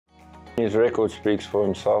His record speaks for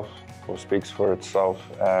himself, or speaks for itself.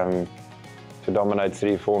 To dominate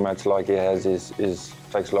 3 formats like he has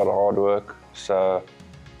takes a lot of hard work. So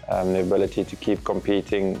the ability to keep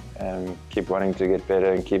competing and keep wanting to get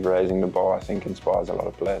better and keep raising the bar, I think inspires a lot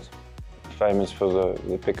of players. Famous for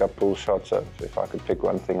the pick-up pull shot, so if I could pick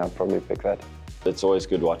one thing, I'd probably pick that. It's always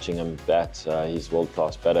good watching him bat. He's a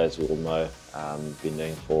world-class batter, as we all know. Been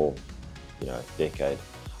doing for, a decade.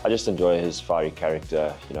 I just enjoy his fiery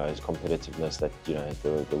character, his competitiveness, that,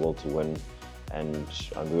 the will to win. And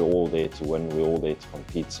we're all there to win, we're all there to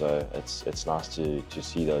compete, so it's nice to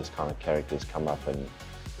see those kind of characters come up, and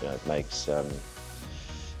it makes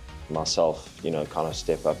myself kind of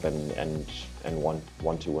step up and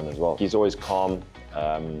want to win as well. He's always calm.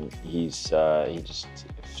 He just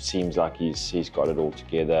seems like he's got it all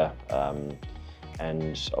together,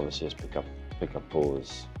 and obviously his pick-up pull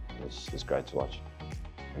is great to watch.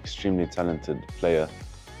 Extremely talented player.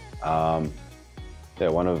 Yeah,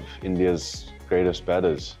 one of India's greatest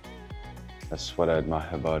batters. That's what I admire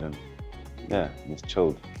about him. Yeah, he's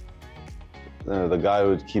chilled. The guy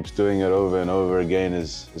who keeps doing it over and over again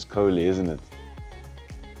is Kohli, isn't it?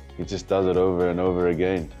 He just does it over and over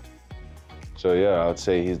again. So yeah, I would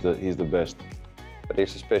say he's the best. But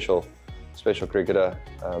he's a special cricketer.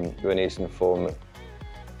 When he's in form,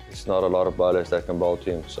 it's not a lot of bowlers that can bowl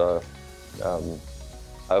to him. So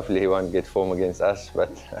hopefully he won't get form against us.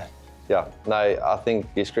 But yeah, no, I think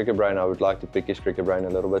his cricket brain, I would like to pick his cricket brain a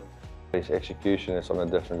little bit. His execution is on a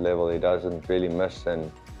different level. He doesn't really miss,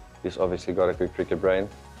 and he's obviously got a good cricket brain.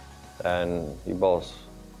 And he bowls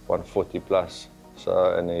 140 plus.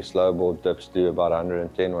 So, and his slow ball dips to about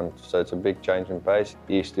 110. So it's a big change in pace.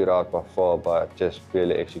 He stood out by far by just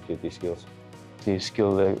really execute his skills. His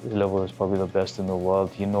skill level is probably the best in the world.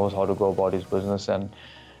 He knows how to go about his business, and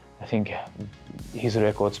I think his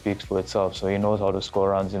record speaks for itself. So he knows how to score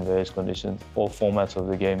runs in various conditions, all formats of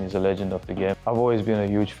the game. He's a legend of the game. I've always been a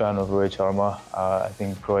huge fan of Rohit Sharma. I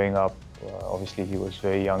think growing up, obviously he was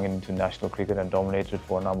very young into national cricket and dominated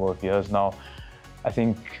for a number of years now. I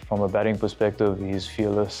think from a batting perspective, he's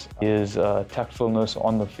fearless. His tactfulness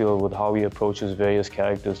on the field with how he approaches various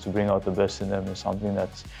characters to bring out the best in them is something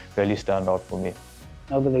that's really stand out for me.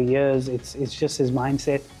 Over the years, it's just his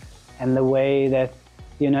mindset and the way that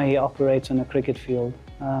he operates on a cricket field.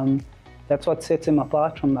 That's what sets him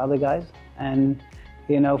apart from the other guys. And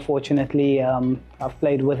fortunately, I've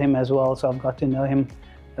played with him as well, so I've got to know him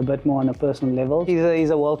a bit more on a personal level. He's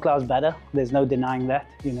a world-class batter. There's no denying that.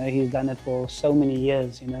 He's done it for so many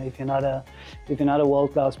years. If you're not a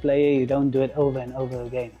world-class player, you don't do it over and over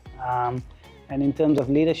again. And in terms of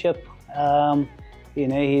leadership,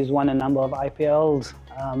 he's won a number of IPLs.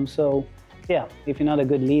 So yeah, if you're not a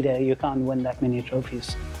good leader, you can't win that many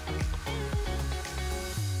trophies.